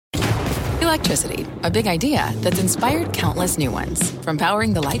Electricity, a big idea that's inspired countless new ones. From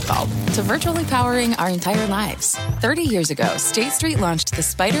powering the light bulb to virtually powering our entire lives. 30 years ago, State Street launched the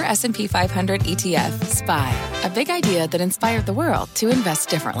SPDR S&P 500 ETF, SPY. A big idea that inspired the world to invest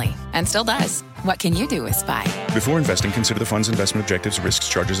differently. And still does. What can you do with SPY? Before investing, consider the fund's investment objectives, risks,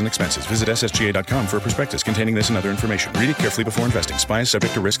 charges, and expenses. Visit ssga.com for a prospectus containing this and other information. Read it carefully before investing. SPY is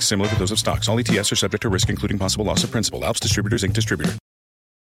subject to risks similar to those of stocks. All ETFs are subject to risk, including possible loss of principal. Alps Distributors, Inc. Distributor.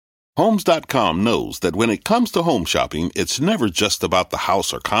 Homes.com knows that when it comes to home shopping, it's never just about the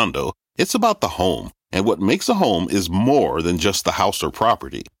house or condo. It's about the home. And what makes a home is more than just the house or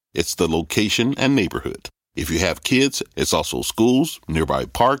property. It's the location and neighborhood. If you have kids, it's also schools, nearby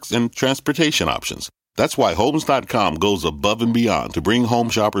parks, and transportation options. That's why Homes.com goes above and beyond to bring home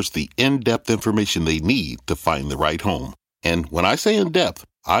shoppers the in-depth information they need to find the right home. And when I say in-depth,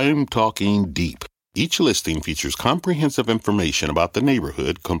 I'm talking deep. Each listing features comprehensive information about the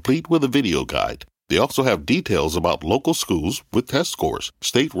neighborhood, complete with a video guide. They also have details about local schools with test scores,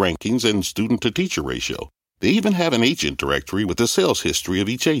 state rankings, and student-to-teacher ratio. They even have an agent directory with the sales history of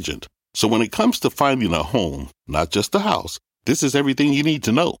each agent. So when it comes to finding a home, not just a house, this is everything you need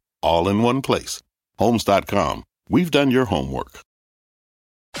to know, all in one place. Homes.com. We've done your homework.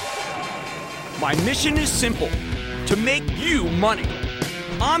 My mission is simple, to make you money.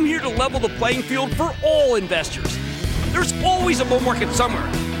 I'm here to level the playing field for all investors. There's always a bull market somewhere,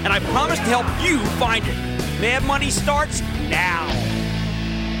 and I promise to help you find it. Mad Money starts now.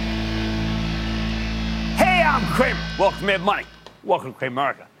 Hey, I'm Kramer. Welcome to Mad Money. Welcome to Kramer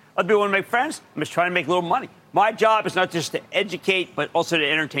America. Other people want to make friends? I'm just trying to make a little money. My job is not just to educate, but also to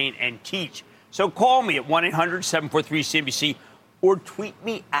entertain and teach. So call me at 1-800-743-CNBC or tweet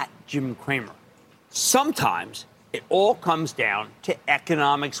me at Jim Cramer. Sometimes it all comes down to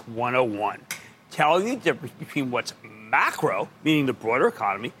Economics 101, telling you the difference between what's macro, meaning the broader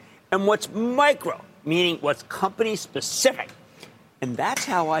economy, and what's micro, meaning what's company-specific. And that's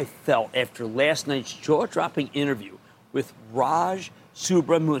how I felt after last night's jaw-dropping interview with Raj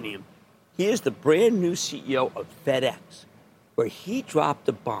Subramaniam. He is the brand new CEO of FedEx, where he dropped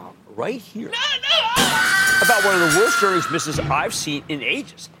a bomb right here about one of the worst earnings misses I've seen in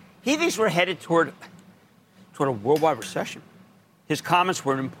ages. He thinks we're headed toward a worldwide recession. His comments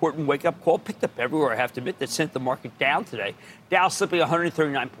were an important wake-up call, picked up everywhere, I have to admit, that sent the market down today. Dow slipping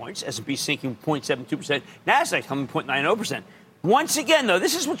 139 points, S&P sinking 0.72%, NASDAQ coming 0.90%. Once again, though,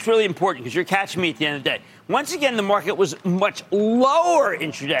 this is what's really important, because you're catching me at the end of the day. Once again, the market was much lower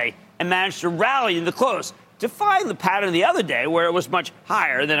intraday and managed to rally in the close, defying the pattern the other day where it was much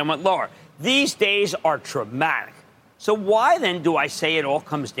higher, then it went lower. These days are traumatic. So why, then, do I say it all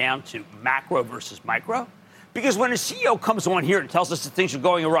comes down to macro versus micro? Because when a CEO comes on here and tells us that things are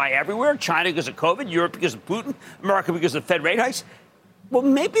going awry everywhere, China because of COVID, Europe because of Putin, America because of Fed rate hikes, well,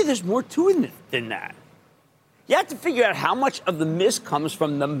 maybe there's more to it than that. You have to figure out how much of the miss comes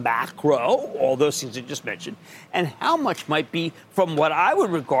from the macro, all those things I just mentioned, and how much might be from what I would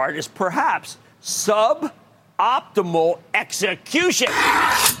regard as perhaps suboptimal execution.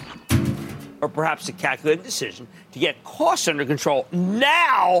 Or perhaps a calculated decision to get costs under control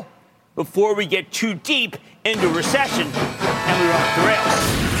now before we get too deep into recession and we run off the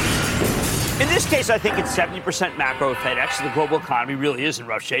rails. In this case, I think it's 70% macro of FedEx, so the global economy really is in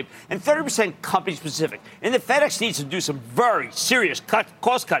rough shape, and 30% company-specific. And the FedEx needs to do some very serious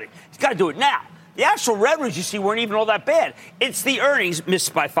cost cutting. It's got to do it now. The actual revenues you see weren't even all that bad. It's the earnings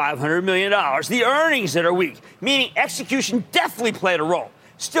missed by $500 million. The earnings that are weak, meaning execution definitely played a role.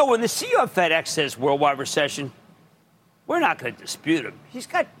 Still, when the CEO of FedEx says worldwide recession, we're not going to dispute him. He's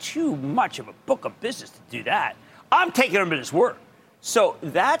got too much of a book of business to do that. I'm taking him at his word. So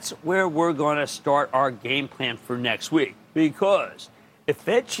that's where we're going to start our game plan for next week. Because if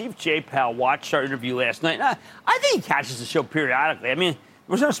Fed Chief Jay Powell watched our interview last night, I think he catches the show periodically. I mean, there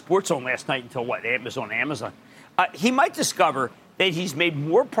was no Sports Zone last night until, it was on Amazon. He might discover that he's made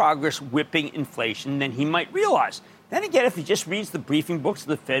more progress whipping inflation than he might realize. Then again, if he just reads the briefing books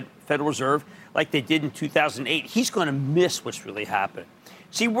of the Federal Reserve like they did in 2008, he's going to miss what's really happening.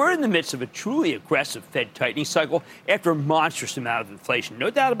 See, we're in the midst of a truly aggressive Fed tightening cycle after a monstrous amount of inflation. No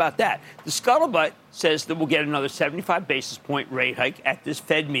doubt about that. The scuttlebutt says that we'll get another 75 basis point rate hike at this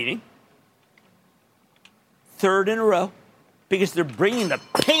Fed meeting. Third in a row, because they're bringing the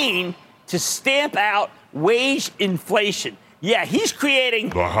pain to stamp out wage inflation. Yeah, he's creating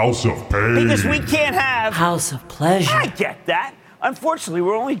the house of pain. Because we can't have house of pleasure. I get that. Unfortunately,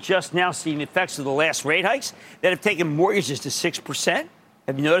 we're only just now seeing the effects of the last rate hikes that have taken mortgages to 6%.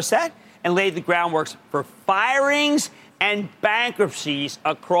 Have you noticed that? And laid the groundwork for firings and bankruptcies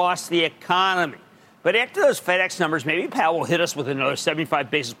across the economy. But after those FedEx numbers, maybe Powell will hit us with another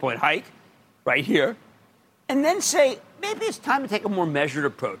 75 basis point hike. right here, and then say, maybe it's time to take a more measured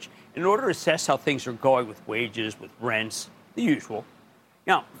approach in order to assess how things are going with wages, with rents, the usual.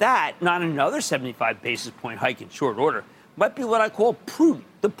 Now, that, not another 75 basis point hike in short order, might be what I call prudent,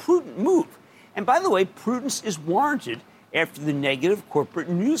 the prudent move. And by the way, prudence is warranted after the negative corporate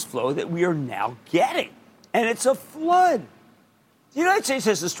news flow that we are now getting. And it's a flood. The United States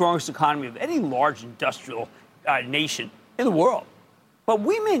has the strongest economy of any large industrial nation in the world. But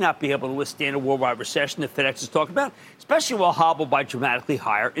we may not be able to withstand a worldwide recession that FedEx is talking about, especially while hobbled by dramatically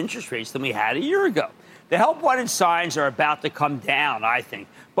higher interest rates than we had a year ago. The help-wanted signs are about to come down, I think.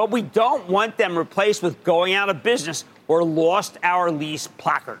 But we don't want them replaced with going out of business or lost our lease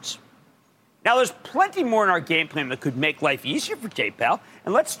placards. Now, there's plenty more in our game plan that could make life easier for JPal.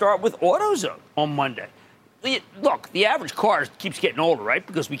 And let's start with AutoZone on Monday. Look, the average car keeps getting older, right?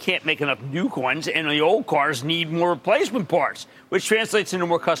 Because we can't make enough new ones, and the old cars need more replacement parts, which translates into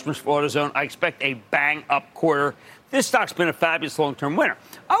more customers for AutoZone. I expect a bang-up quarter. This stock's been a fabulous long-term winner.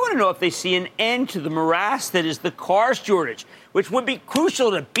 I want to know if they see an end to the morass that is the car shortage, which would be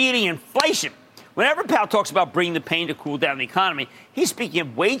crucial to beating inflation. Whenever Powell talks about bringing the pain to cool down the economy, he's speaking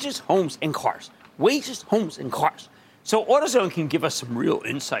of wages, homes, and cars. Wages, homes, and cars. So AutoZone can give us some real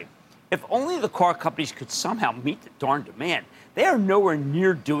insight. If only the car companies could somehow meet the darn demand. They are nowhere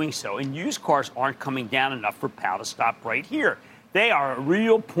near doing so, and used cars aren't coming down enough for Powell to stop right here. They are a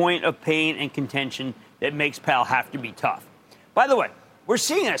real point of pain and contention that makes Powell have to be tough. By the way, we're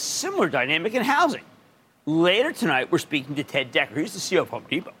seeing a similar dynamic in housing. Later tonight, we're speaking to Ted Decker. He's the CEO of Home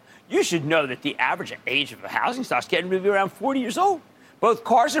Depot. You should know that the average age of a housing stock is getting to be around 40 years old. Both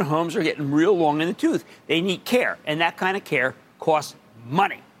cars and homes are getting real long in the tooth. They need care, and that kind of care costs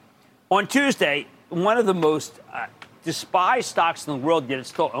money. On Tuesday, one of the most despised stocks in the world, yet it's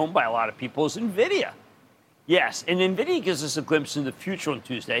still owned by a lot of people, is NVIDIA. Yes, and NVIDIA gives us a glimpse into the future on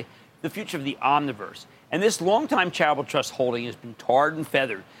Tuesday, the future of the Omniverse. And this longtime charitable trust holding has been tarred and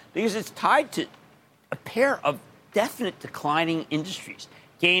feathered because it's tied to a pair of definite declining industries,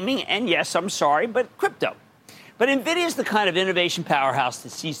 gaming and, yes, I'm sorry, but crypto. But NVIDIA is the kind of innovation powerhouse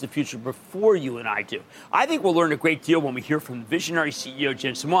that sees the future before you and I do. I think we'll learn a great deal when we hear from the visionary CEO,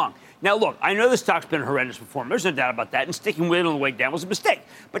 Jensen Huang. Now, look, I know the stock's been horrendous before. There's no doubt about that, and sticking with it on the way down was a mistake.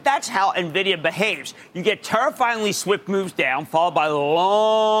 But that's how NVIDIA behaves. You get terrifyingly swift moves down, followed by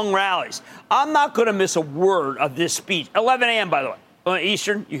long rallies. I'm not going to miss a word of this speech. 11 a.m., by the way,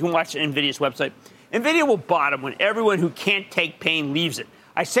 Eastern. You can watch NVIDIA's website. NVIDIA will bottom when everyone who can't take pain leaves it.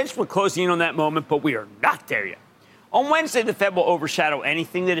 I sense we're closing in on that moment, but we are not there yet. On Wednesday, the Fed will overshadow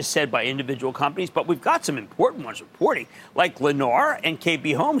anything that is said by individual companies, but we've got some important ones reporting, like Lennar and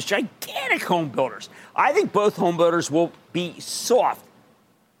KB Homes, gigantic home builders. I think both home builders will be soft.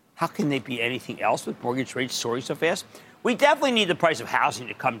 How can they be anything else with mortgage rates soaring so fast? We definitely need the price of housing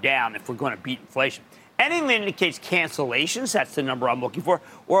to come down if we're going to beat inflation. Anything that indicates cancellations, that's the number I'm looking for,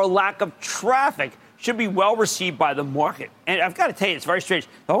 or a lack of traffic should be well received by the market. And I've got to tell you, it's very strange.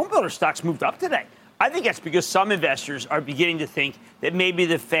 The home builder stocks moved up today. I think that's because some investors are beginning to think that maybe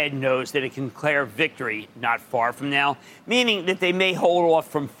the Fed knows that it can declare victory not far from now, meaning that they may hold off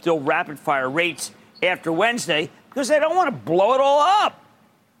from still rapid-fire rates after Wednesday because they don't want to blow it all up.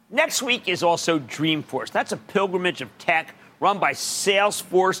 Next week is also Dreamforce. That's a pilgrimage of tech run by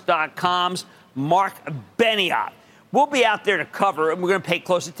Salesforce.com's Mark Benioff. We'll be out there to cover, and we're going to pay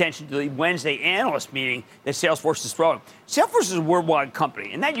close attention to the Wednesday analyst meeting that Salesforce is throwing. Salesforce is a worldwide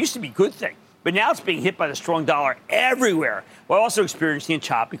company, and that used to be a good thing. But now it's being hit by the strong dollar everywhere, while also experiencing a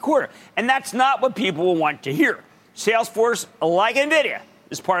choppy quarter. And that's not what people will want to hear. Salesforce, like NVIDIA,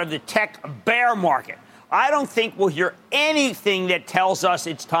 is part of the tech bear market. I don't think we'll hear anything that tells us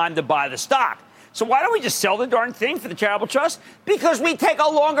it's time to buy the stock. So why don't we just sell the darn thing for the charitable trust? Because we take a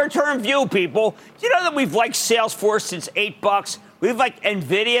longer-term view, people. Do you know that we've liked Salesforce since $8? We've liked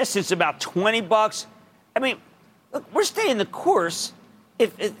NVIDIA since about $20. I mean, look, we're staying the course.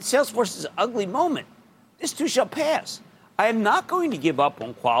 If Salesforce's ugly moment, this too shall pass. I am not going to give up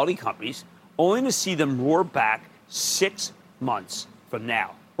on quality companies only to see them roar back 6 months from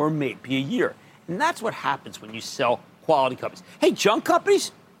now, or maybe a year. And that's what happens when you sell quality companies. Hey, junk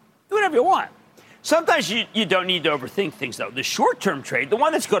companies, do whatever you want. Sometimes you don't need to overthink things, though. The short-term trade, the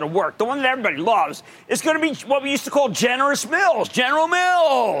one that's going to work, the one that everybody loves, is going to be what we used to call General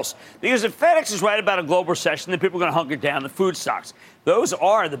Mills. Because if FedEx is right about a global recession, then people are going to hunker down the food stocks. Those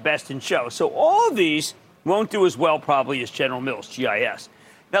are the best in show. So all of these won't do as well probably as General Mills, GIS.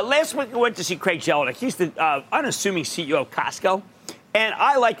 Now, last week I went to see Craig Jelinek. He's the unassuming CEO of Costco. And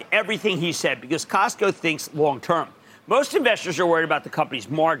I liked everything he said because Costco thinks long-term. Most investors are worried about the company's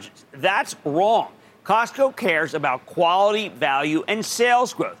margins. That's wrong. Costco cares about quality, value, and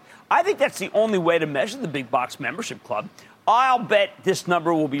sales growth. I think that's the only way to measure the big box membership club. I'll bet this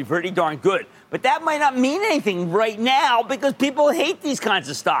number will be pretty darn good. But that might not mean anything right now because people hate these kinds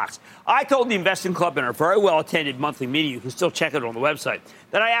of stocks. I told the Investing Club in our very well-attended monthly meeting, you can still check it on the website,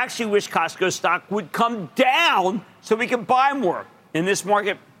 that I actually wish Costco stock would come down so we can buy more. In this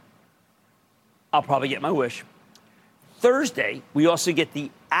market, I'll probably get my wish. Thursday, we also get the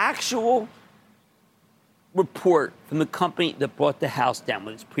actual report from the company that brought the house down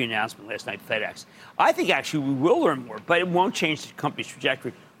with its pre-announcement last night, FedEx. I think actually we will learn more, but it won't change the company's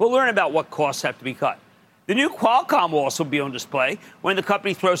trajectory. We'll learn about what costs have to be cut. The new Qualcomm will also be on display when the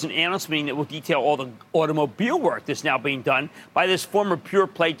company throws an analyst meeting that will detail all the automobile work that's now being done by this former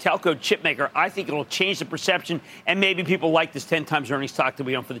pure-play telco chipmaker. I think it'll change the perception, and maybe people like this 10 times earnings stock that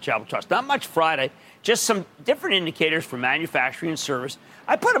we own for the Travel Trust. Not much Friday, just some different indicators for manufacturing and service.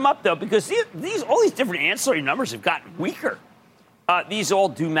 I put them up, though, because all these different ancillary numbers have gotten weaker. These all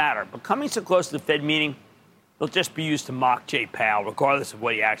do matter. But coming so close to the Fed meeting, they'll just be used to mock Jay Powell, regardless of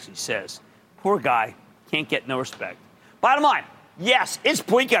what he actually says. Poor guy. Can't get no respect. Bottom line, yes, it's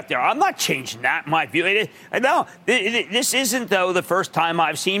bleak out there. I'm not changing that, in my view. No, this isn't, though, the first time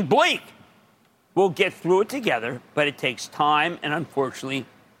I've seen bleak. We'll get through it together, but it takes time and, unfortunately,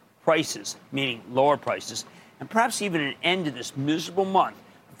 prices, meaning lower prices, and perhaps even an end to this miserable month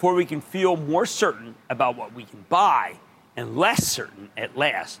before we can feel more certain about what we can buy and less certain, at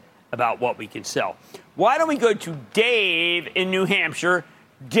last, about what we can sell. Why don't we go to Dave in New Hampshire?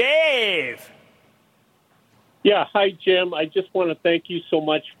 Dave! Yeah, hi, Jim. I just want to thank you so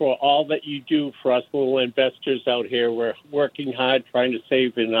much for all that you do for us little investors out here. We're working hard trying to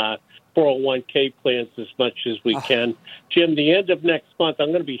save in 401k plans as much as we can. Jim, the end of next month, I'm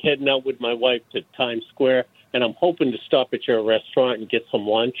going to be heading out with my wife to Times Square, and I'm hoping to stop at your restaurant and get some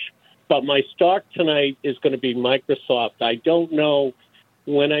lunch. But my stock tonight is going to be Microsoft. I don't know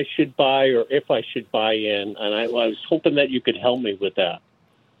when I should buy or if I should buy in, and I was hoping that you could help me with that.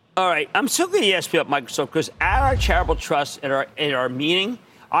 All right, I'm still going to ask you about Microsoft because at our charitable trust at our meeting,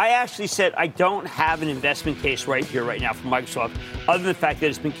 I actually said I don't have an investment case right here, right now for Microsoft, other than the fact that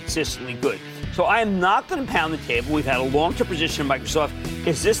it's been consistently good. So I am not going to pound the table. We've had a long-term position in Microsoft.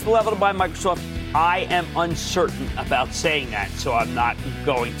 Is this the level to buy Microsoft? I am uncertain about saying that, so I'm not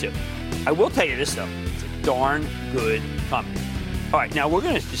going to. I will tell you this, though. It's a darn good company. All right, now we're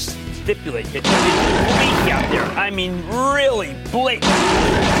going to just stipulate that it's bleak out there. I mean, really bleak.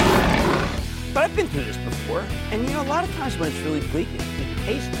 But I've been through this before, and a lot of times when it's really bleak, it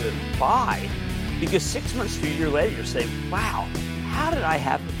pays to buy, because 6 months to a year later, you're saying, wow, how did I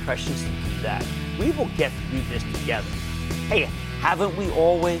have the prescience to do that? We will get through this together. Hey, haven't we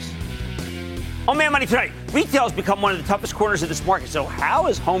always? On Mad Money tonight, retail has become one of the toughest corners of this market, so how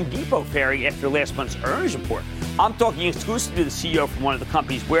is Home Depot faring after last month's earnings report? I'm talking exclusively to the CEO from one of the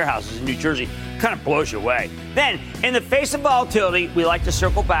company's warehouses in New Jersey. Kind of blows you away. Then, in the face of volatility, we like to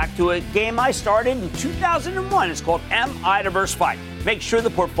circle back to a game I started in 2001. It's called MI Diversified. Make sure the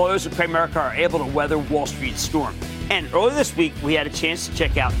portfolios of Cramerica are able to weather Wall Street's storm. And earlier this week, we had a chance to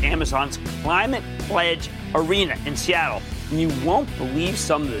check out Amazon's Climate Pledge Arena in Seattle. And you won't believe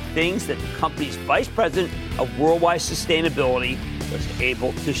some of the things that the company's vice president of worldwide sustainability was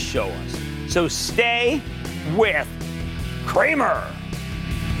able to show us. So stay with Cramer.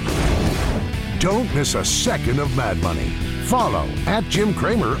 Don't miss a second of Mad Money. Follow @Jim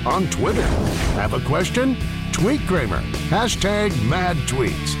Cramer on Twitter. Have a question? Tweet Cramer.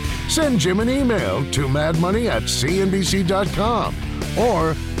 #MadTweets. Send Jim an email to madmoney@cnbc.com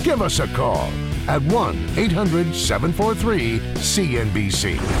or give us a call at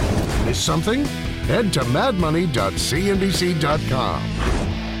 1-800-743-CNBC. Miss something? Head to madmoney.cnbc.com.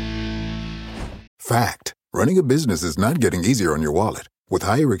 Fact. Running a business is not getting easier on your wallet. With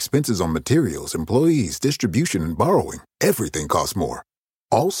higher expenses on materials, employees, distribution, and borrowing, everything costs more.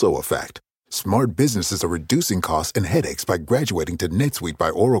 Also a fact. Smart businesses are reducing costs and headaches by graduating to NetSuite by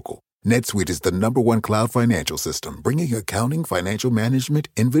Oracle. NetSuite is the #1 cloud financial system, bringing accounting, financial management,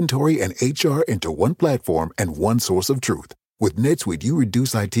 inventory, and HR into one platform and one source of truth. With NetSuite, you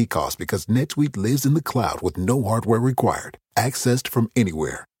reduce IT costs because NetSuite lives in the cloud with no hardware required. Accessed from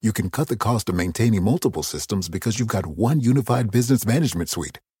anywhere, you can cut the cost of maintaining multiple systems because you've got one unified business management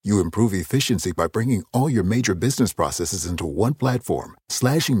suite. You improve efficiency by bringing all your major business processes into one platform,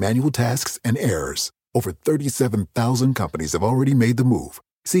 slashing manual tasks and errors. Over 37,000 companies have already made the move.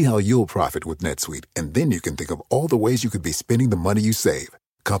 See how you'll profit with NetSuite, and then you can think of all the ways you could be spending the money you save.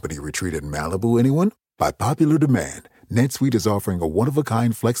 Company retreat in Malibu, anyone? By popular demand, NetSuite is offering a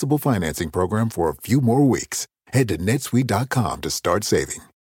one-of-a-kind flexible financing program for a few more weeks. Head to netsuite.com to start saving.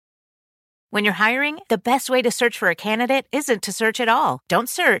 When you're hiring, the best way to search for a candidate isn't to search at all. Don't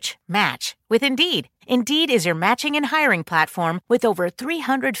search, match with Indeed. Indeed is your matching and hiring platform with over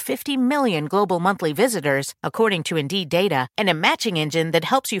 350 million global monthly visitors, according to Indeed data, and a matching engine that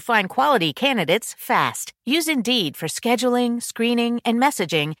helps you find quality candidates fast. Use Indeed for scheduling, screening, and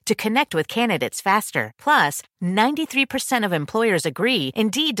messaging to connect with candidates faster. Plus, 93% of employers agree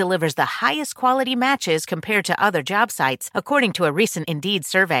Indeed delivers the highest quality matches compared to other job sites, according to a recent Indeed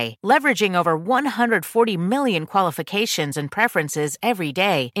survey. Leveraging over 140 million qualifications and preferences every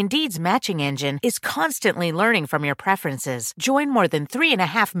day, Indeed's matching engine is constantly learning from your preferences. Join more than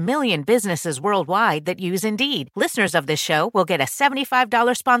 3.5 million businesses worldwide that use Indeed. Listeners of this show will get a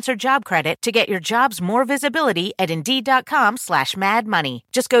 $75 sponsored job credit to get your jobs more visibility at Indeed.com/madmoney.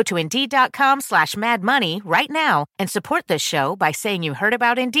 Just go to Indeed.com/madmoney right now and support this show by saying you heard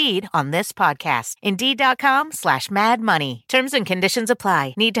about Indeed on this podcast. Indeed.com/madmoney. Terms and conditions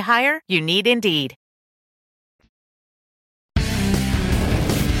apply. Need to hire? You need Indeed.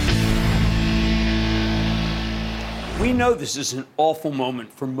 We know this is an awful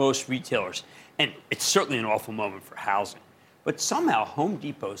moment for most retailers, and it's certainly an awful moment for housing. But somehow Home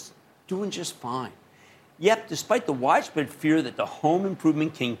Depot's doing just fine. Yep, despite the widespread fear that the home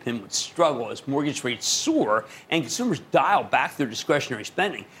improvement kingpin would struggle as mortgage rates soar and consumers dial back their discretionary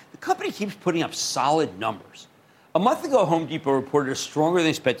spending, the company keeps putting up solid numbers. A month ago, Home Depot reported a stronger than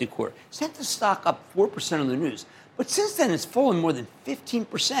expected quarter, sent the stock up 4% on the news. But since then, it's fallen more than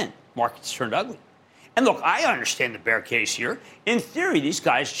 15%. Markets turned ugly. And look, I understand the bear case here. In theory, these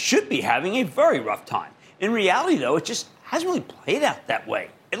guys should be having a very rough time. In reality, though, it just hasn't really played out that way,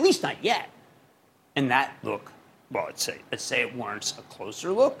 at least not yet. And that look, well, let's say it warrants a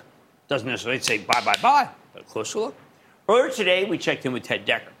closer look. Doesn't necessarily say bye, but a closer look. Earlier today, we checked in with Ted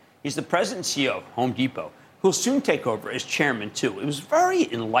Decker. He's the president and CEO of Home Depot, who'll soon take over as chairman, too. It was very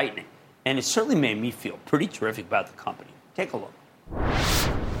enlightening, and it certainly made me feel pretty terrific about the company. Take a look.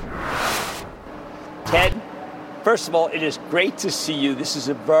 Ted, first of all, it is great to see you. This is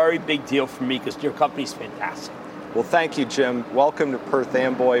a very big deal for me because your company's fantastic. Well, thank you, Jim. Welcome to Perth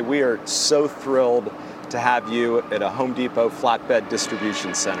Amboy. We are so thrilled to have you at a Home Depot flatbed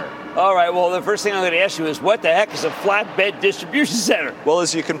distribution center. All right, well, the first thing I'm going to ask you is what the heck is a flatbed distribution center? Well,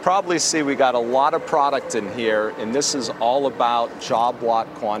 as you can probably see, we got a lot of product in here, and this is all about job lot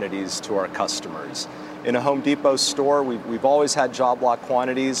quantities to our customers. In a Home Depot store, we've always had job lot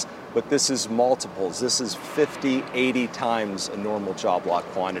quantities, but this is multiples. This is 50, 80 times a normal job lot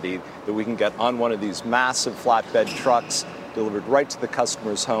quantity that we can get on one of these massive flatbed trucks delivered right to the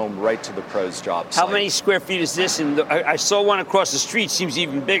customer's home, right to the pro's job site. How many square feet is this? And I saw one across the street, seems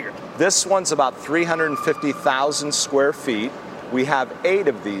even bigger. This one's about 350,000 square feet. We have 8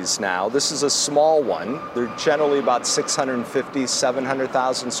 of these now. This is a small one. They're generally about 650,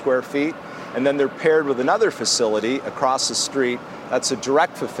 700,000 square feet. And then they're paired with another facility across the street. That's a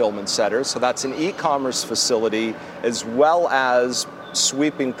direct fulfillment center. So that's an e-commerce facility as well as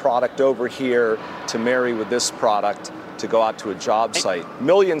sweeping product over here to marry with this product to go out to a job site.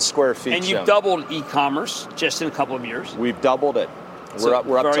 Million square feet. And you've doubled e-commerce just in a couple of years. We've doubled it. We're up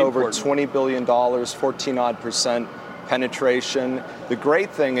to over $20 billion, 14% penetration. The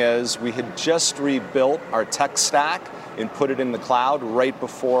great thing is we had just rebuilt our tech stack and put it in the cloud right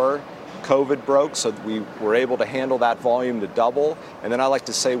before COVID broke, so we were able to handle that volume to double. And then I like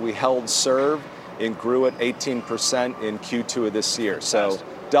to say we held serve and grew at 18% in Q2 of this year. So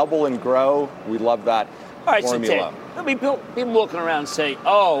double and grow, we love that formula. So people looking around and say,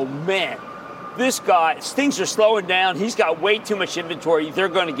 oh man, this guy, things are slowing down, he's got way too much inventory, they're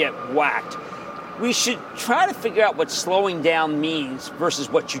going to get whacked. We should try to figure out what slowing down means versus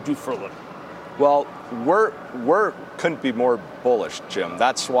what you do for a living. Well, we're couldn't be more bullish, Jim.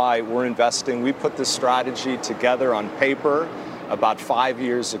 That's why we're investing. We put this strategy together on paper about 5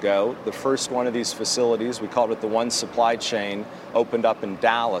 years ago. The first one of these facilities, we called it the One Supply Chain, opened up in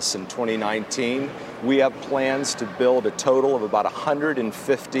Dallas in 2019. We have plans to build a total of about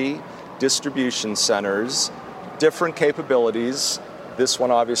 150 distribution centers, different capabilities. This one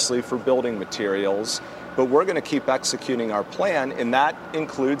obviously for building materials. But we're going to keep executing our plan, and that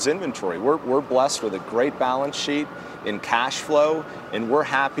includes inventory. We're blessed with a great balance sheet in cash flow, and we're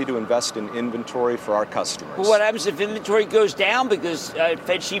happy to invest in inventory for our customers. Well, what happens if inventory goes down? Because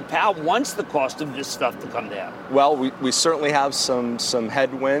Fed Chief Powell wants the cost of this stuff to come down. Well, we certainly have some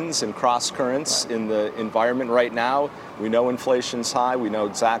headwinds and cross currents in the environment right now. We know inflation's high. We know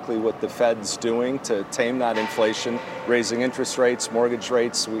exactly what the Fed's doing to tame that inflation, raising interest rates, mortgage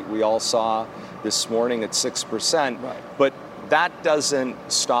rates. We all saw this morning at 6%. Right. But that doesn't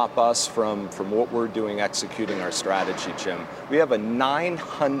stop us from what we're doing, executing our strategy, Jim. We have a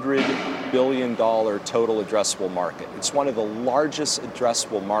 $900 billion total addressable market. It's one of the largest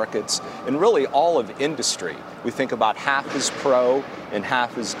addressable markets in really all of industry. We think about half is pro and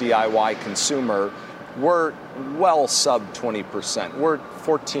half is DIY consumer. We're well sub 20%. We're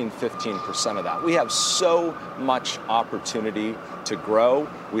 14, 15% of that. We have so much opportunity to grow.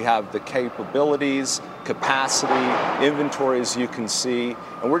 We have the capabilities, capacity, inventory, as you can see,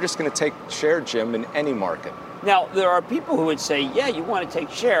 and we're just going to take share, Jim, in any market. Now, there are people who would say, yeah, you want to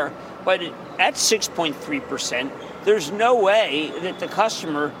take share, but at 6.3%, there's no way that the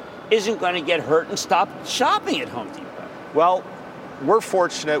customer isn't going to get hurt and stop shopping at Home Depot. Well, we're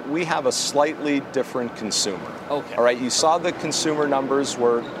fortunate we have a slightly different consumer. Okay. All right, you saw the consumer numbers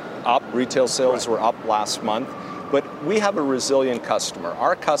were up, retail sales were up last month, but we have a resilient customer.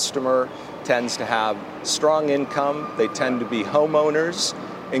 Our customer tends to have strong income, they tend to be homeowners,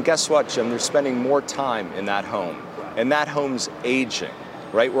 and guess what, Jim? They're spending more time in that home, and that home's aging,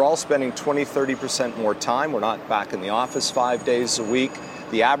 right? We're all spending 20, 30% more time. We're not back in the office 5 days a week.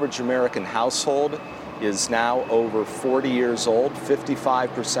 The average American household is now over 40 years old.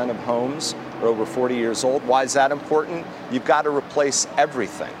 55% of homes are over 40 years old. Why is that important? You've got to replace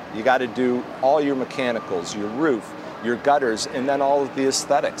everything. You got to do all your mechanicals, your roof, your gutters, and then all of the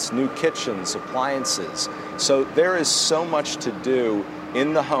aesthetics, new kitchens, appliances. So there is so much to do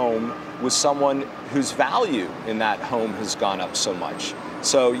in the home with someone whose value in that home has gone up so much.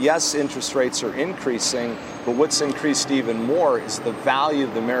 So yes, interest rates are increasing, but what's increased even more is the value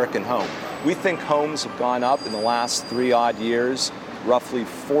of the American home. We think homes have gone up in the last 3 odd years, roughly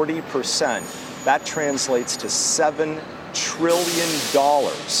 40%. That translates to $7 trillion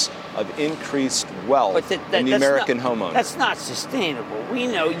of increased wealth in the American homeowner. That's not sustainable. We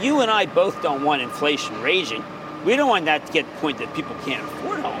know you and I both don't want inflation raging. We don't want that to get to the point that people can't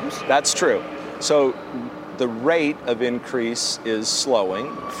afford homes. That's true. So the rate of increase is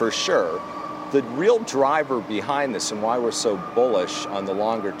slowing, for sure. The real driver behind this and why we're so bullish on the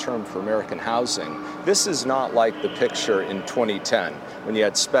longer term for American housing, this is not like the picture in 2010 when you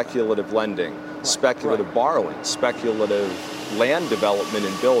had speculative lending, speculative borrowing, speculative land development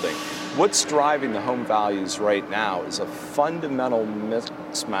and building. What's driving the home values right now is a fundamental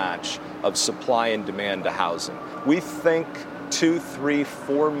mismatch of supply and demand to housing. We think 2, 3,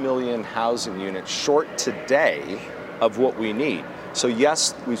 4 million housing units short today of what we need. So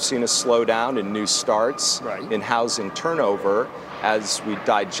yes, we've seen a slowdown in new starts, in housing turnover as we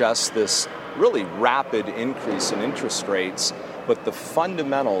digest this really rapid increase in interest rates, but the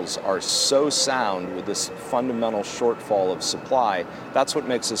fundamentals are so sound with this fundamental shortfall of supply. That's what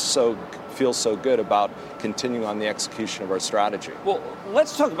makes us feel so good about continuing on the execution of our strategy. Well,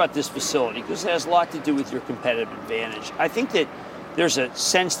 let's talk about this facility because it has a lot to do with your competitive advantage. I think that there's a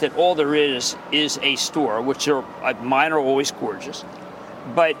sense that all there is a store, which mine are always gorgeous,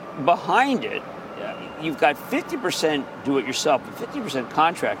 but behind it, you've got 50% do-it-yourself and 50%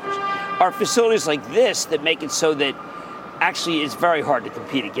 contractors. Are facilities like this that make it so that actually it's very hard to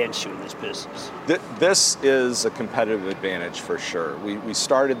compete against you in this business? This is a competitive advantage for sure. We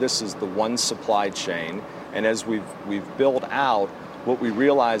started this as the one supply chain, and as we've built out, what we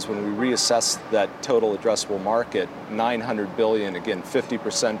realized when we reassessed that total addressable market, $900 billion, again,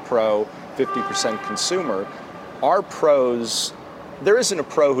 50% pro, 50% consumer, our pros, there isn't a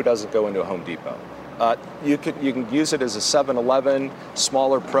pro who doesn't go into a Home Depot. You can use it as a 7-Eleven.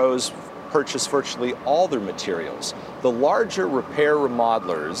 Smaller pros purchase virtually all their materials. The larger repair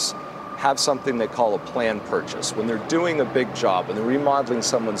remodelers have something they call a planned purchase. When they're doing a big job, when they're remodeling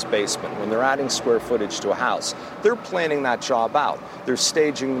someone's basement, when they're adding square footage to a house, they're planning that job out. They're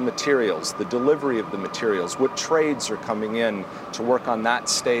staging the materials, the delivery of the materials, what trades are coming in to work on that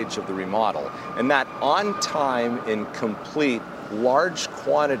stage of the remodel. And that on-time and complete large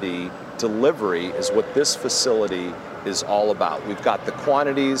quantity delivery is what this facility is all about. We've got the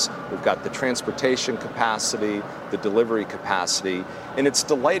quantities, we've got the transportation capacity, the delivery capacity, and it's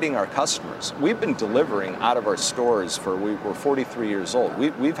delighting our customers. We've been delivering out of our stores we're 43 years old.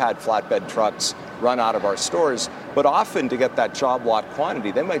 We've had flatbed trucks run out of our stores, but often to get that job lot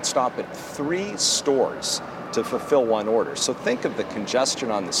quantity, they might stop at 3 stores to fulfill one order. So think of the congestion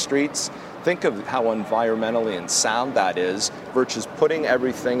on the streets. Think of how environmentally and sound that is versus putting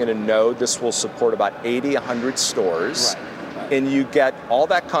everything in a node. This will support about 80, 100 stores. Right. And you get all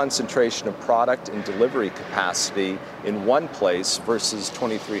that concentration of product and delivery capacity in one place versus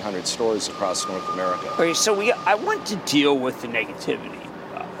 2,300 stores across North America. Okay, so I want to deal with the negativity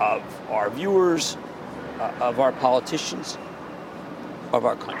of our viewers, of our politicians, of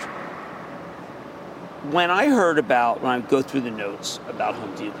our country. when I go through the notes about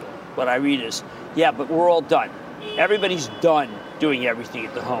Home Depot, what I read is, yeah, but we're all done. Everybody's done doing everything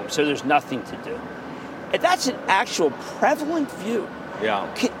at the home, so there's nothing to do. And that's an actual prevalent view.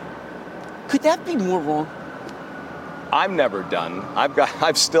 Yeah. Could that be more wrong? I'm never done. I've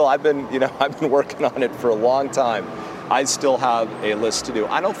been working on it for a long time. I still have a list to do.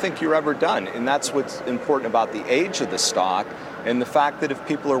 I don't think you're ever done. And that's what's important about the age of the stock and the fact that if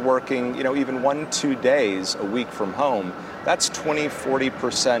people are working, even 1-2 days a week from home, that's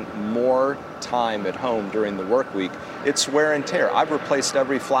 20-40% more time at home during the work week. It's wear and tear. I've replaced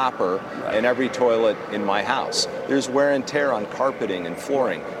every flapper and every toilet in my house. There's wear and tear on carpeting and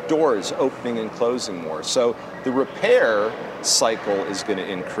flooring, doors opening and closing more. So the repair cycle is going to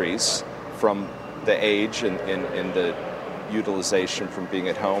increase from the age and the utilization from being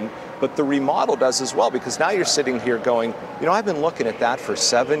at home. But the remodel does as well, because now you're sitting here going, I've been looking at that for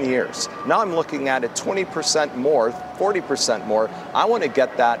 7 years. Now I'm looking at it 20% more, 40% more. I want to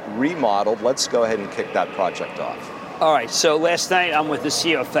get that remodeled. Let's go ahead and kick that project off. All right, so last night I'm with the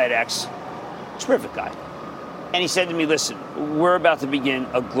CEO of FedEx, terrific guy. And he said to me, listen, we're about to begin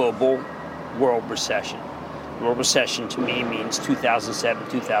a global world recession. World recession to me means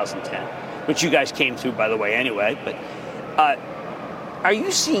 2007, 2010, which you guys came through, by the way, anyway. But are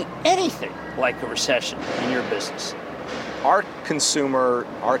you seeing anything like a recession in your business? Our consumer,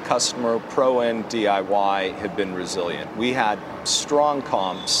 our customer, pro and DIY, have been resilient. We had strong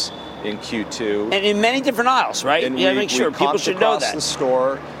comps in Q2. And in many different aisles, right? And make sure people should know that. We comped across the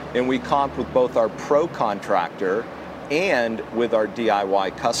store, and we comped with both our pro contractor and with our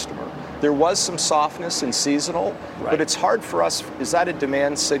DIY customer. There was some softness in seasonal, but it's hard for us. Is that a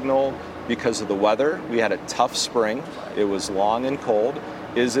demand signal because of the weather? We had a tough spring. It was long and cold.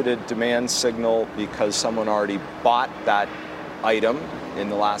 Is it a demand signal because someone already bought that item in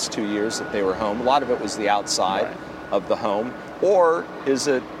the last 2 years that they were home? A lot of it was the outside of the home. Or is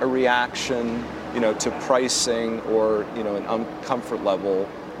it a reaction, to pricing or, an uncomfort level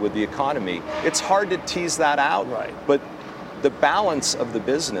with the economy? It's hard to tease that out, but the balance of the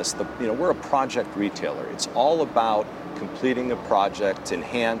business, we're a project retailer. It's all about completing a project to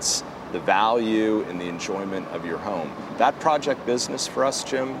enhance the value and the enjoyment of your home. That project business for us,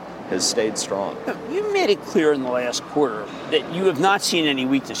 Jim, has stayed strong. You made it clear in the last quarter that you have not seen any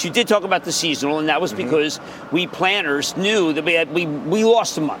weakness. You did talk about the seasonal, and that was because we planners knew that we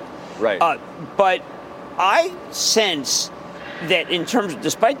lost a month. Right. But I sense that in terms of,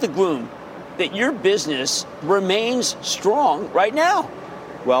 despite the gloom, that your business remains strong right now.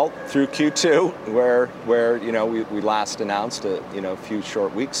 Well, through Q2, where we last announced a few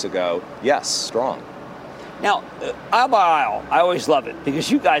short weeks ago, yes, strong. Now, aisle by aisle, I always love it because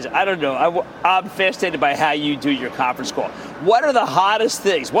you guys, I don't know, I'm fascinated by how you do your conference call. What are the hottest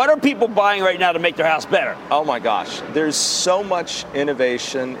things? What are people buying right now to make their house better? Oh my gosh, there's so much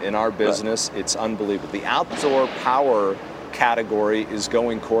innovation in our business. It's unbelievable. The outdoor power category is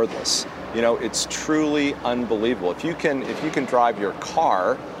going cordless. It's truly unbelievable. If you can drive your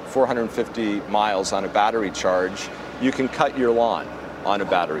car 450 miles on a battery charge, you can cut your lawn on a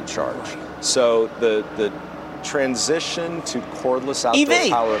battery charge. So the transition to cordless outdoor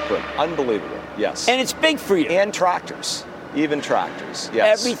EV. Power equipment, unbelievable. Yes. And it's big for you. And tractors, even tractors.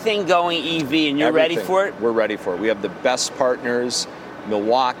 Yes. Everything going EV, and you're ready for it? We're ready for it. We have the best partners: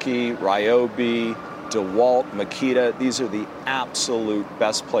 Milwaukee, Ryobi, DeWalt, Makita. These are the absolute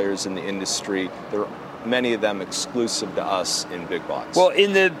best players in the industry. There are many of them exclusive to us in big box. Well,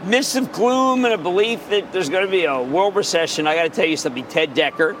 in the midst of gloom and a belief that there's going to be a world recession, I got to tell you something. Ted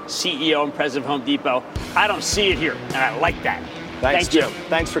Decker, CEO and president of Home Depot, I don't see it here, and I like that. Thanks, Thank Jim. you.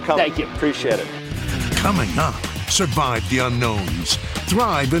 Thanks for coming. Thank you. Appreciate it. Coming up, survive the unknowns,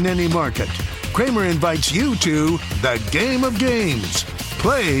 thrive in any market. Cramer invites you to the game of games.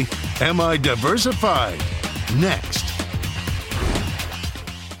 Play Am I Diversified? Next.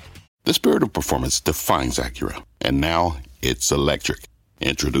 The spirit of performance defines Acura, and now it's electric.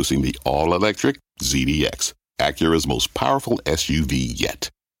 Introducing the all-electric ZDX, Acura's most powerful SUV yet.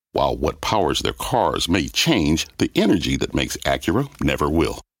 While what powers their cars may change, the energy that makes Acura never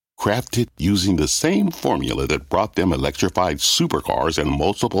will. Crafted using the same formula that brought them electrified supercars and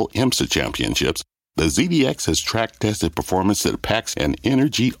multiple IMSA championships, the ZDX has track-tested performance that packs an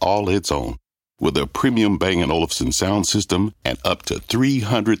energy all its own. With a premium Bang & Olufsen sound system and up to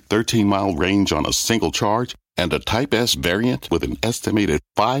 313-mile range on a single charge, and a Type S variant with an estimated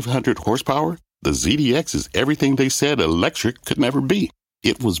 500 horsepower, the ZDX is everything they said electric could never be.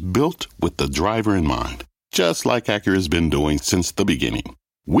 It was built with the driver in mind, just like Acura's been doing since the beginning.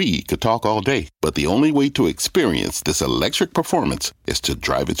 We could talk all day, but the only way to experience this electric performance is to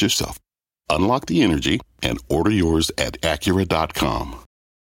drive it yourself. Unlock the energy and order yours at Acura.com.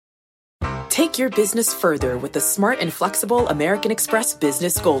 Take your business further with the smart and flexible American Express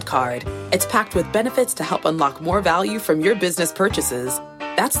Business Gold Card. It's packed with benefits to help unlock more value from your business purchases.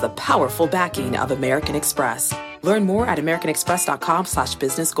 That's the powerful backing of American Express. Learn more at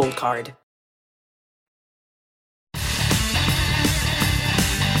americanexpress.com/business gold card.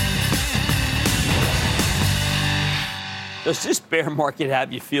 Does this bear market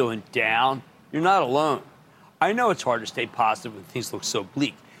have you feeling down? You're not alone. I know it's hard to stay positive when things look so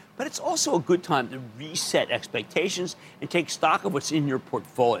bleak, but it's also a good time to reset expectations and take stock of what's in your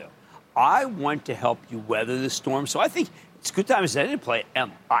portfolio. I want to help you weather the storm, so I think it's a good time as any to play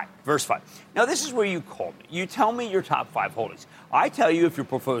MI Diversified. Now, this is where you call me. You tell me your top 5 holdings. I tell you if your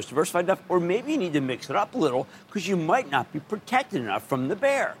portfolio is diversified enough, or maybe you need to mix it up a little because you might not be protected enough from the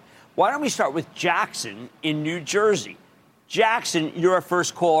bear. Why don't we start with Jackson in New Jersey? Jackson, you're our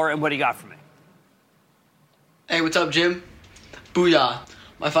first caller, and what do you got for me? Hey, what's up, Jim? Booyah.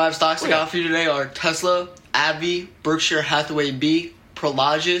 My 5 stocks I got for you today are Tesla, AbbVie, Berkshire Hathaway B,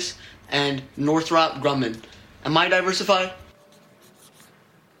 Prologis, and Northrop Grumman. Am I diversified?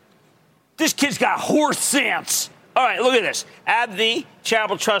 This kid's got horse sense. All right, look at this. AbbVie,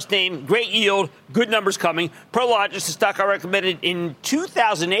 charitable trust name, great yield, good numbers coming. Prologis, the stock I recommended in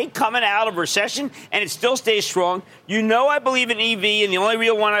 2008, coming out of recession, and it still stays strong. You know I believe in EV, and the only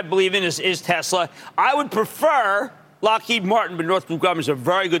real one I believe in is Tesla. I would prefer Lockheed Martin, but Northrop Grumman is a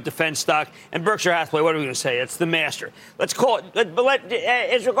very good defense stock. And Berkshire Hathaway, what are we going to say? It's the master. Let's call it,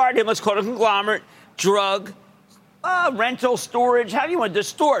 as regard to him, let's call it a conglomerate, drug, rental, storage, how do you want to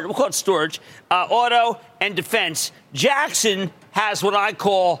storage? We'll call it storage, auto, and defense. Jackson has what I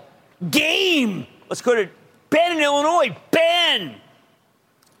call game. Let's go to Ben in Illinois. Ben!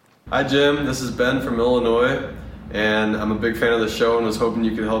 Hi, Jim. This is Ben from Illinois, and I'm a big fan of the show and was hoping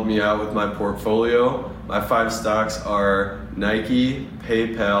you could help me out with my portfolio. My 5 stocks are Nike,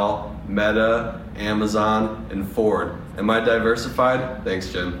 PayPal, Meta, Amazon, and Ford. Am I diversified?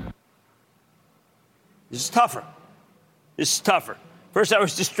 Thanks, Jim. This is tougher. First, I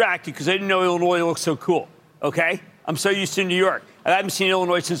was distracted because I didn't know Illinois looked so cool, okay? I'm so used to New York. I haven't seen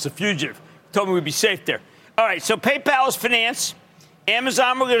Illinois since The Fugitive. Told me we'd be safe there. All right, so PayPal is finance.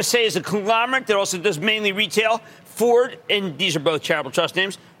 Amazon, we're going to say, is a conglomerate that also does mainly retail. Ford, and these are both charitable trust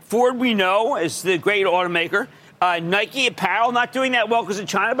names. Ford, we know, is the great automaker. Nike apparel, not doing that well because of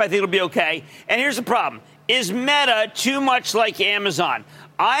China, but I think it'll be okay. And here's the problem. Is Meta too much like Amazon?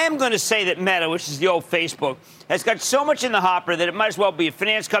 I am going to say that Meta, which is the old Facebook, has got so much in the hopper that it might as well be a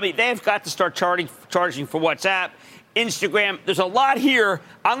finance company. They've got to start charging for WhatsApp, Instagram. There's a lot here.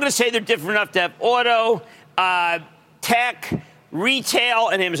 I'm going to say they're different enough to have auto, tech, retail,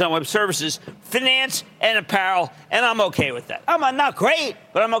 and Amazon Web Services, finance, and apparel, and I'm okay with that. I'm not great,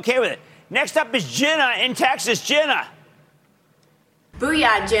 but I'm okay with it. Next up is Gina in Texas. Gina.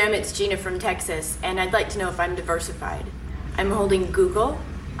 Booyah, Jim. It's Gina from Texas, and I'd like to know if I'm diversified. I'm holding Google,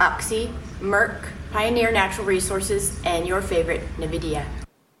 Oxy, Merck, Pioneer Natural Resources, and your favorite, NVIDIA.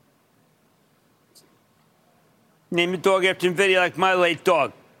 Name a dog after NVIDIA like my late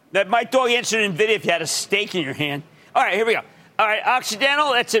dog. My dog answered NVIDIA if you had a steak in your hand. All right, here we go. All right,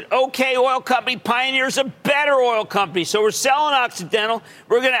 Occidental, that's an okay oil company. Pioneer's a better oil company. So we're selling Occidental.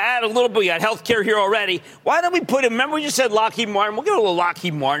 We're going to add a little bit. We got healthcare here already. Why don't we put in, remember we just said Lockheed Martin? We'll get a little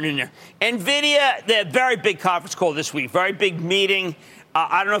Lockheed Martin in there. NVIDIA, the very big conference call this week, very big meeting.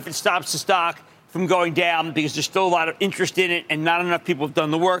 I don't know if it stops the stock from going down because there's still a lot of interest in it and not enough people have done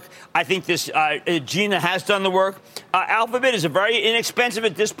the work. I think this Gina has done the work. Alphabet is a very inexpensive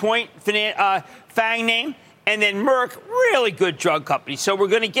at this point FANG name. And then Merck, really good drug company. So we're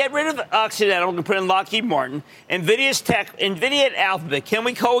going to get rid of Occidental. We're going to put in Lockheed Martin. NVIDIA's tech, NVIDIA and Alphabet. Can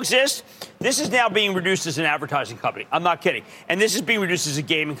we coexist? This is now being reduced as an advertising company. I'm not kidding. And this is being reduced as a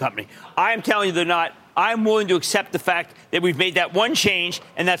gaming company. I am telling you they're not. I'm willing to accept the fact that we've made that one change,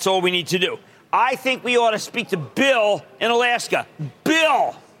 and that's all we need to do. I think we ought to speak to Bill in Alaska.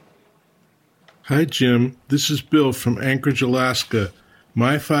 Bill! Hi, Jim. This is Bill from Anchorage, Alaska.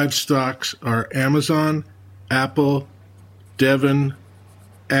 My 5 stocks are Amazon, Apple, Devon,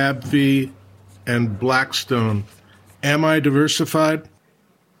 AbbVie, and Blackstone. Am I diversified?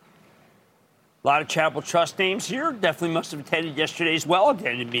 A lot of charitable trust names here. Definitely must have attended yesterday's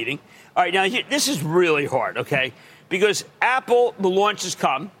well-attended meeting. All right, now this is really hard, okay? Because Apple, the launch has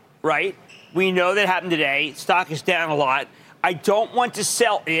come, right? We know that happened today. Stock is down a lot. I don't want to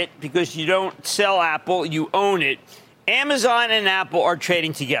sell it because you don't sell Apple, you own it. Amazon and Apple are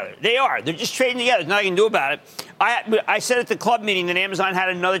trading together. They are. They're just trading together. There's nothing you can do about it. I said at the club meeting that Amazon had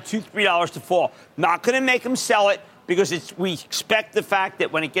another $2-3 to fall. Not going to make them sell it. because we expect the fact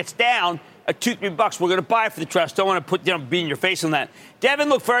that when it gets down $2-3, we're going to buy it for the trust. Don't want to be in your face on that. Devon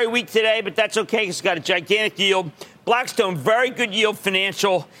looked very weak today, but that's okay because it's got a gigantic yield. Blackstone, very good yield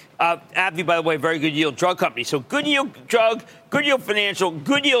financial. AbbVie, by the way, very good yield drug company. So good yield drug, good yield financial,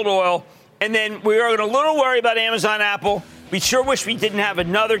 good yield oil. And then we are a little worried about Amazon, Apple. We sure wish we didn't have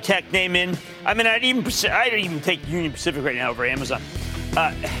another tech name in. I mean, I'd even take Union Pacific right now over Amazon.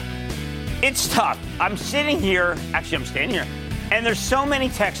 It's tough. I'm sitting here. Actually, I'm standing here. And there's so many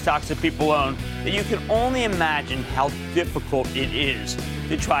tech stocks that people own that you can only imagine how difficult it is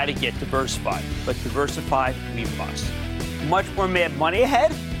to try to get diversified. But diversified, we must. Much more mad money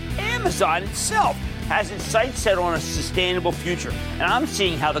ahead. Amazon itself has its sights set on a sustainable future. And I'm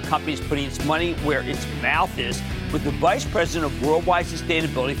seeing how the company is putting its money where its mouth is with the Vice President of Worldwide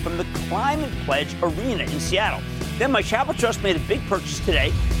Sustainability from the Climate Pledge Arena in Seattle. Then my Chapel Trust made a big purchase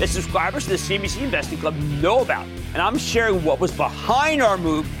today that subscribers to the CNBC Investing Club know about. And I'm sharing what was behind our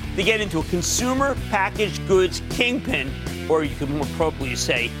move to get into a consumer packaged goods kingpin, or you could more appropriately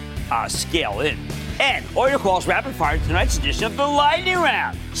say, scale in. And all your calls rapid fire in tonight's edition of the Lightning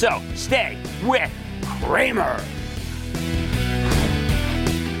Round. So stay with Cramer.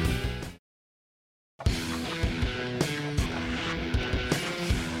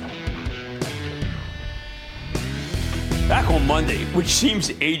 Back on Monday, which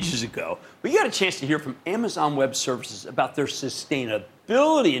seems ages ago, we got a chance to hear from Amazon Web Services about their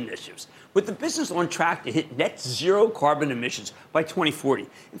sustainability initiatives, with the business on track to hit net zero carbon emissions by 2040.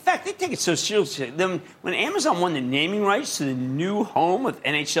 In fact, they take it so seriously that when Amazon won the naming rights to the new home of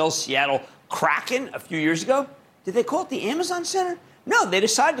NHL Seattle Kraken a few years ago, did they call it the Amazon Center? No, they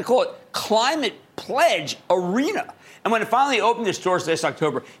decided to call it Climate Pledge Arena. And when it finally opened its doors last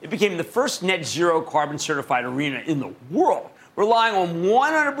October, it became the first net zero carbon certified arena in the world, relying on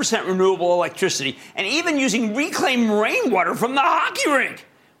 100% renewable electricity and even using reclaimed rainwater from the hockey rink.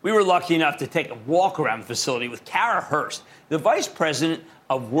 We were lucky enough to take a walk around the facility with Kara Hurst, the Vice President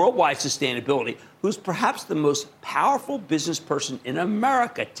of Worldwide Sustainability, who's perhaps the most powerful business person in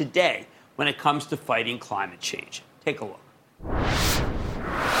America today when it comes to fighting climate change. Take a look.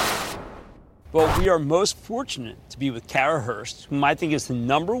 Well, we are most fortunate to be with Kara Hurst, whom I think is the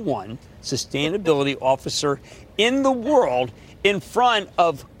 #1 sustainability officer in the world, in front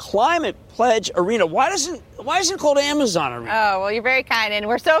of Climate Pledge Arena. Why isn't it called Amazon Arena? Oh, well, you're very kind, and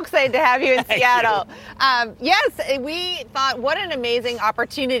we're so excited to have you in Seattle. Yes, we thought what an amazing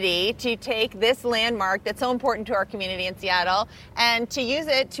opportunity to take this landmark that's so important to our community in Seattle and to use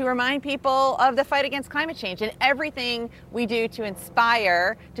it to remind people of the fight against climate change and everything we do to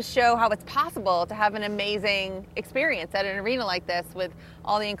inspire, to show how it's possible to have an amazing experience at an arena like this with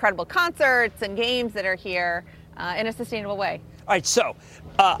all the incredible concerts and games that are here in a sustainable way. All right, so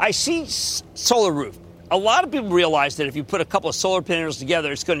I see solar roof. A lot of people realize that if you put a couple of solar panels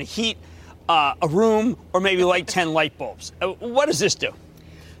together, it's going to heat a room or maybe light 10 light bulbs. What does this do?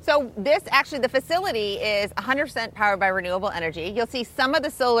 So the facility is 100% powered by renewable energy. You'll see some of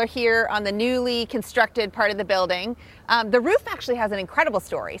the solar here on the newly constructed part of the building. The roof actually has an incredible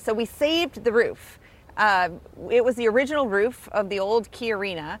story. So we saved the roof. It was the original roof of the old Key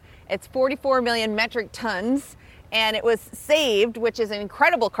Arena. It's 44 million metric tons. And it was saved, which is an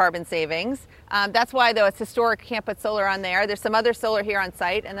incredible carbon savings. That's why, though, it's historic, can't put solar on there. There's some other solar here on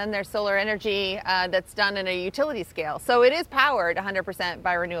site, and then there's solar energy that's done in a utility scale. So it is powered 100%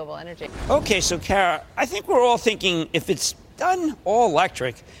 by renewable energy. Okay, so, Kara, I think we're all thinking if it's done all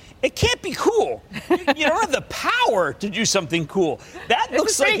electric, it can't be cool. You don't have the power to do something cool. That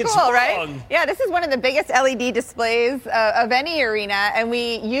looks like it's cool, wrong. Right? Yeah, this is one of the biggest LED displays of any arena, and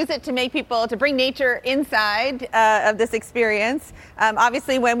we use it to make people, to bring nature inside of this experience.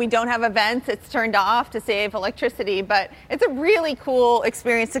 Obviously, when we don't have events, it's turned off to save electricity, but it's a really cool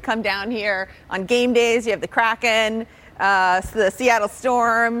experience to come down here on game days. You have the Kraken, the Seattle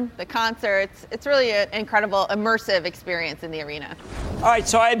Storm, the concerts. It's really an incredible, immersive experience in the arena. All right,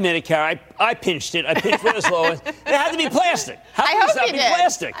 so I admit it, Kara. I pinched it. I pinched it as low as it had to be plastic. How I can hope this not you be did.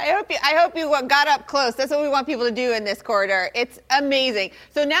 plastic? I hope you got up close. That's what we want people to do in this corridor. It's amazing.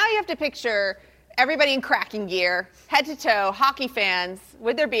 So now you have to picture everybody in Kraken gear, head to toe, hockey fans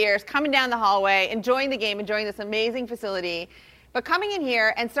with their beers, coming down the hallway, enjoying the game, enjoying this amazing facility, but coming in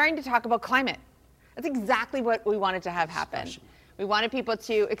here and starting to talk about climate. That's exactly what we wanted to have happen. We wanted people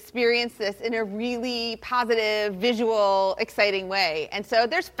to experience this in a really positive, visual, exciting way. And so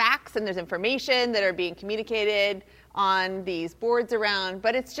there's facts and there's information that are being communicated on these boards around,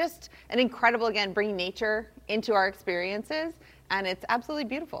 but it's just an incredible, again, bringing nature into our experiences, and it's absolutely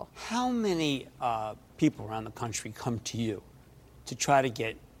beautiful. How many people around the country come to you to try to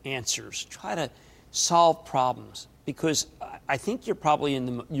get answers, try to solve problems? Because I think you're probably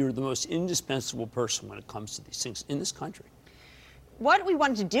you're the most indispensable person when it comes to these things in this country. What we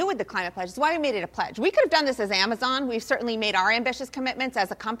wanted to do with the climate pledge is why we made it a pledge. We could have done this as Amazon. We've certainly made our ambitious commitments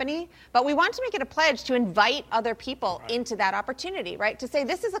as a company, but we wanted to make it a pledge to invite other people into that opportunity, right? To say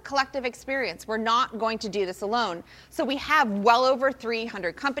this is a collective experience. We're not going to do this alone. So we have well over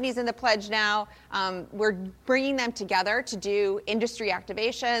 300 companies in the pledge now. We're bringing them together to do industry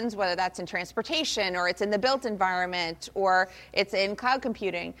activations, whether that's in transportation or it's in the built environment or it's in cloud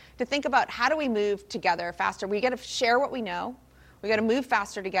computing, to think about how do we move together faster. We got to share what we know. We've got to move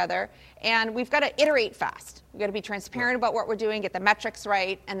faster together, and we've got to iterate fast. We've got to be transparent about what we're doing, get the metrics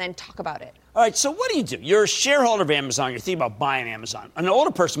right, and then talk about it. All right, so what do? You're a shareholder of Amazon. You're thinking about buying Amazon. An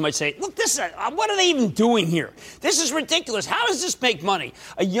older person might say, look, what are they even doing here? This is ridiculous. How does this make money?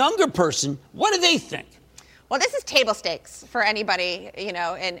 A younger person, what do they think? Well, this is table stakes for anybody,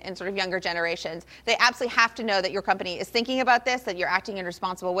 in sort of younger generations. They absolutely have to know that your company is thinking about this, that you're acting in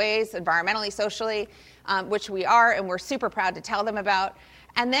responsible ways, environmentally, socially, which we are, and we're super proud to tell them about.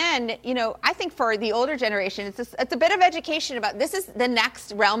 And then, I think for the older generation, it's a bit of education about this is the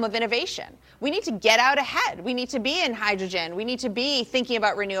next realm of innovation. We need to get out ahead. We need to be in hydrogen. We need to be thinking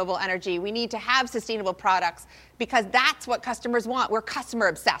about renewable energy. We need to have sustainable products because that's what customers want. We're customer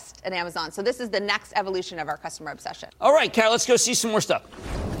obsessed at Amazon. So this is the next evolution of our customer obsession. All right, Carol, let's go see some more stuff.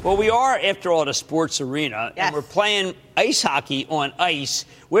 Well, we are, after all, at a sports arena, yes. And we're playing ice hockey on ice.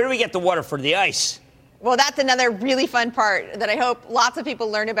 Where do we get the water for the ice? Well, that's another really fun part that I hope lots of people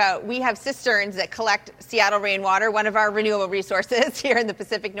learn about. We have cisterns that collect Seattle rainwater, one of our renewable resources here in the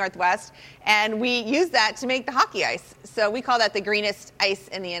Pacific Northwest, and we use that to make the hockey ice. So we call that the greenest ice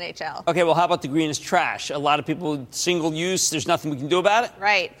in the NHL. Okay, well, how about the greenest trash? A lot of people, single use, there's nothing we can do about it?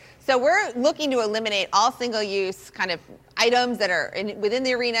 Right. So we're looking to eliminate all single-use kind of items that are within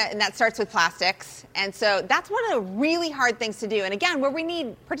the arena, and that starts with plastics. And so that's one of the really hard things to do. And again, where we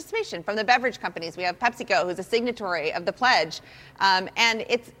need participation from the beverage companies. We have PepsiCo, who's a signatory of the pledge. And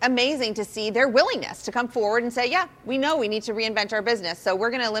it's amazing to see their willingness to come forward and say, yeah, we know we need to reinvent our business. So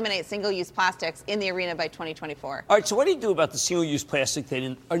we're going to eliminate single-use plastics in the arena by 2024. All right, so what do you do about the single-use plastic that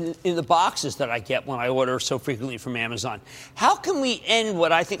in the boxes that I get when I order so frequently from Amazon? How can we end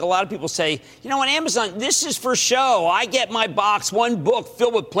what I think a lot of people say, on Amazon, this is for show. I get my box, one book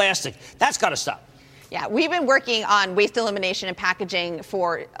filled with plastic. That's got to stop. Yeah, we've been working on waste elimination and packaging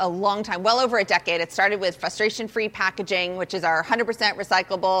for a long time, well over a decade. It started with frustration-free packaging, which is our 100%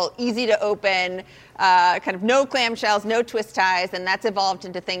 recyclable, easy to open, kind of no clamshells, no twist ties, and that's evolved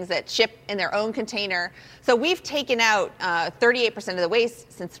into things that ship in their own container. So we've taken out 38% of the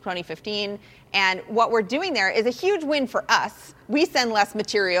waste since 2015. And what we're doing there is a huge win for us. We send less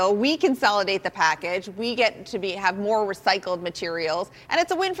material. We consolidate the package. We get to have more recycled materials. And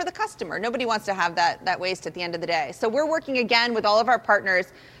it's a win for the customer. Nobody wants to have that waste at the end of the day. So we're working again with all of our partners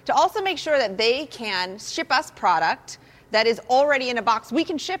to also make sure that they can ship us product that is already in a box we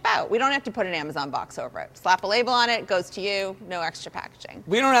can ship out. We don't have to put an Amazon box over it. Slap a label on it, it goes to you, no extra packaging.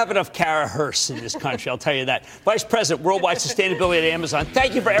 We don't have enough Kara Hearst in this country, I'll tell you that. Vice President, Worldwide Sustainability at Amazon,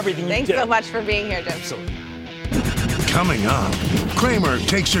 thank you for everything Thanks you do. so much for being here, Jim. Absolutely. Coming up, Kramer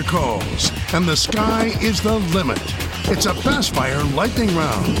takes your calls, and the sky is the limit. It's a fast fire lightning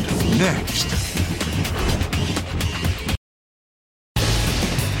round. Next.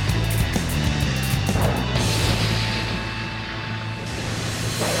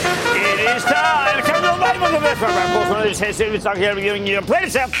 It is time.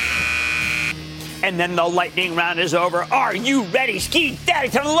 And then the lightning round is over. Are you ready? Ski Daddy,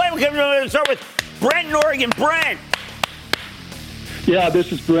 tell me the lightning round. Start with Brent in Oregon. Brent. Yeah,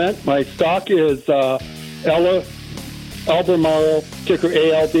 this is Brent. My stock is Albemarle, ticker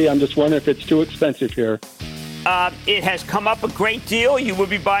ALD. I'm just wondering if it's too expensive here. It has come up a great deal. You would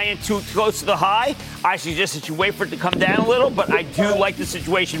be buying it too close to the high. I suggest that you wait for it to come down a little, but I do like the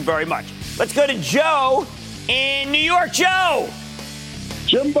situation very much. Let's go to Joe in New York. Joe!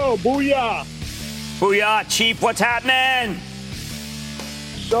 Jimbo, booyah! Booyah, Chief, what's happening?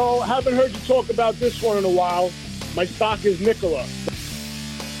 So, haven't heard you talk about this one in a while. My stock is Nikola.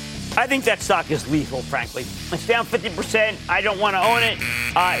 I think that stock is lethal, frankly. It's down 50%. I don't want to own it.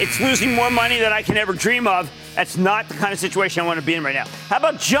 It's losing more money than I can ever dream of. That's not the kind of situation I want to be in right now. How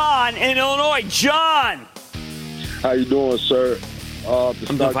about John in Illinois? John! How you doing, sir? I'm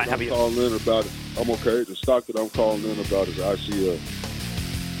doing fine. How are you? I'm okay. The stock that I'm calling in about is ICL.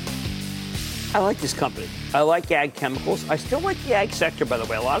 I like this company. I like ag chemicals. I still like the ag sector, by the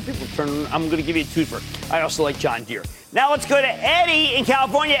way. A lot of people I'm going to give you a twofer. I also like John Deere. Now let's go to Eddie in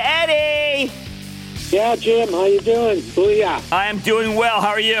California. Eddie! Yeah, Jim, how you doing? Booyah. I am doing well. How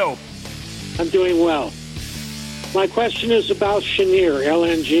are you? I'm doing well. My question is about Cheniere,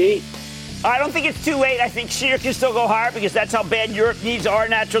 LNG. I don't think it's too late. I think Cheniere can still go higher because that's how bad Europe needs our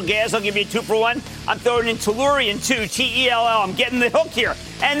natural gas. I'll give you a 2-for-1. I'm throwing in Tellurian, too, TELL. I'm getting the hook here.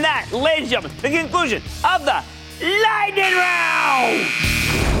 And that, ladies and gentlemen, the conclusion of the Lightning Round.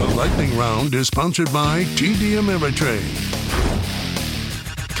 The Lightning Round is sponsored by TD Ameritrade.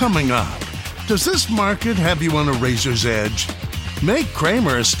 Coming up, does this market have you on a razor's edge? Make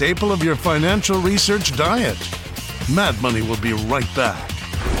Cramer a staple of your financial research diet. Mad Money will be right back.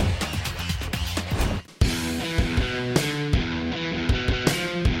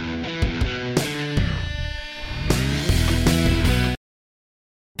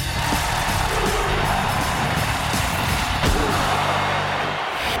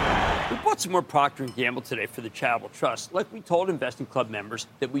 Some more Procter & Gamble today for the Charitable Trust, like we told Investing Club members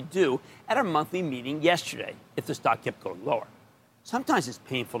that we do at our monthly meeting yesterday if the stock kept going lower. Sometimes it's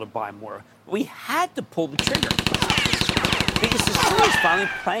painful to buy more, but we had to pull the trigger because the story is finally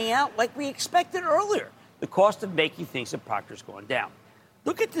playing out like we expected earlier. The cost of making things at Procter's going down.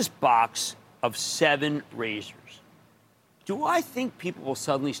 Look at this box of 7 razors. Do I think people will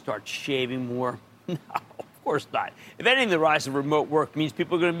suddenly start shaving more? No. Of course not. If anything, the rise of remote work means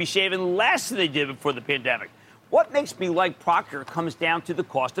people are going to be shaving less than they did before the pandemic. What makes me like Procter comes down to the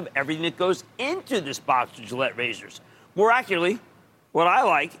cost of everything that goes into this box of Gillette razors. More accurately, what I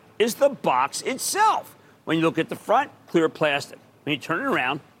like is the box itself. When you look at the front, clear plastic. When you turn it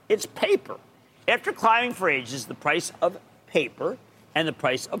around, it's paper. After climbing for ages, the price of paper and the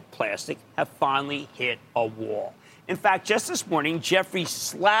price of plastic have finally hit a wall. In fact, just this morning, Jeffrey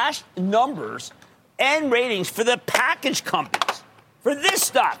slashed numbers and ratings for the package companies for this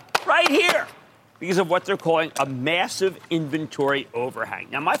stuff right here because of what they're calling a massive inventory overhang.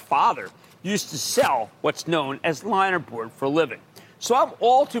 Now, my father used to sell what's known as linerboard for a living, so I'm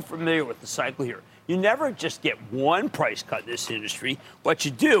all too familiar with the cycle here. You never just get one price cut in this industry. What you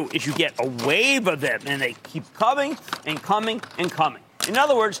do is you get a wave of them, and they keep coming and coming and coming. In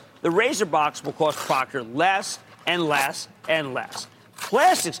other words, the razor box will cost Procter less and less and less.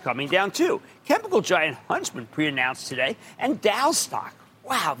 Plastic's coming down, too. Chemical giant Huntsman pre-announced today, and Dow stock.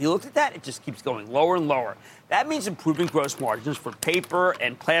 Wow, if you looked at that, it just keeps going lower and lower. That means improving gross margins for paper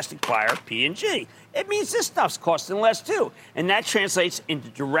and plastic buyer P&G. It means this stuff's costing less, too, and that translates into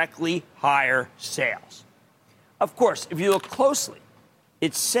directly higher sales. Of course, if you look closely,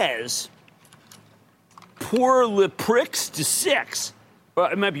 it says pour le prix de 6.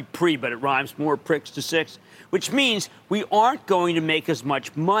 Well, it might be pre, but it rhymes, more pricks to 6. Which means we aren't going to make as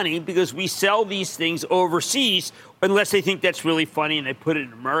much money because we sell these things overseas unless they think that's really funny and they put it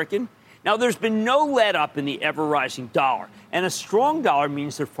in American. Now, there's been no let-up in the ever-rising dollar, and a strong dollar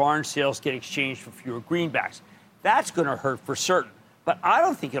means that foreign sales get exchanged for fewer greenbacks. That's going to hurt for certain, but I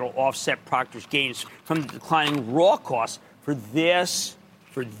don't think it'll offset Procter's gains from the declining raw costs for this,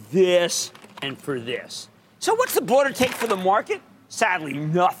 and for this. So what's the broader take for the market? Sadly,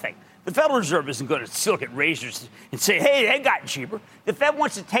 nothing. The Federal Reserve isn't going to look at razors and say, hey, they've gotten cheaper. The Fed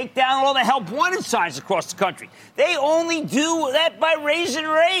wants to take down all the help wanted signs across the country. They only do that by raising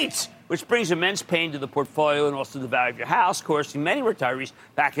rates, which brings immense pain to the portfolio and also the value of your house, coercing many retirees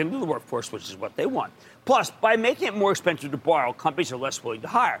back into the workforce, which is what they want. Plus, by making it more expensive to borrow, companies are less willing to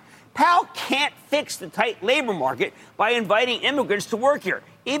hire. Powell can't fix the tight labor market by inviting immigrants to work here,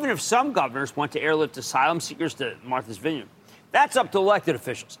 even if some governors want to airlift asylum seekers to Martha's Vineyard. That's up to elected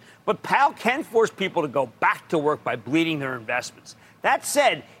officials. But Powell can force people to go back to work by bleeding their investments. That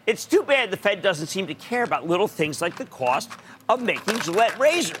said, it's too bad the Fed doesn't seem to care about little things like the cost of making Gillette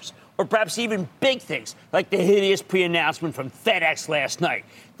razors, or perhaps even big things like the hideous pre-announcement from FedEx last night.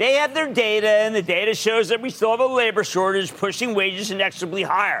 They have their data, and the data shows that we still have a labor shortage pushing wages inexorably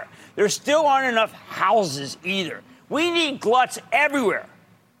higher. There still aren't enough houses either. We need gluts everywhere,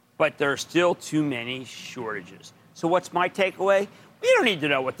 but there are still too many shortages. So what's my takeaway? We don't need to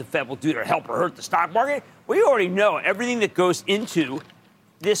know what the Fed will do to help or hurt the stock market. We already know everything that goes into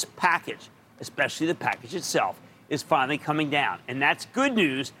this package, especially the package itself, is finally coming down. And that's good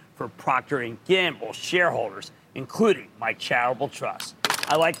news for Procter & Gamble shareholders, including my charitable trust.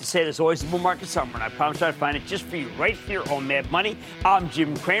 I like to say there's always a bull market somewhere, and I promise I'll find it just for you right here on Mad Money. I'm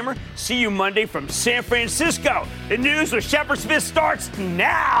Jim Cramer. See you Monday from San Francisco. The news with Shepard Smith starts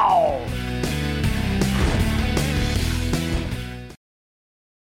now.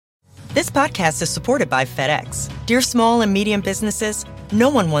 This podcast is supported by FedEx. Dear small and medium businesses, no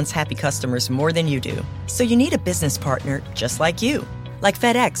one wants happy customers more than you do. So you need a business partner just like you. Like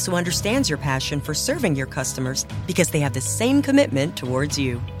FedEx, who understands your passion for serving your customers because they have the same commitment towards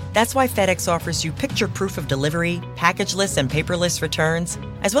you. That's why FedEx offers you picture proof of delivery, packageless and paperless returns,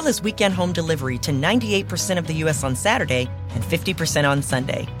 as well as weekend home delivery to 98% of the U.S. on Saturday and 50% on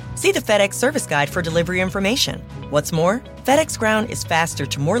Sunday. See the FedEx service guide for delivery information. What's more, FedEx Ground is faster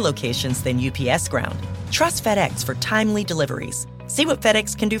to more locations than UPS Ground. Trust FedEx for timely deliveries. See what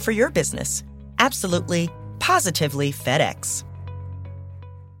FedEx can do for your business. Absolutely, positively FedEx.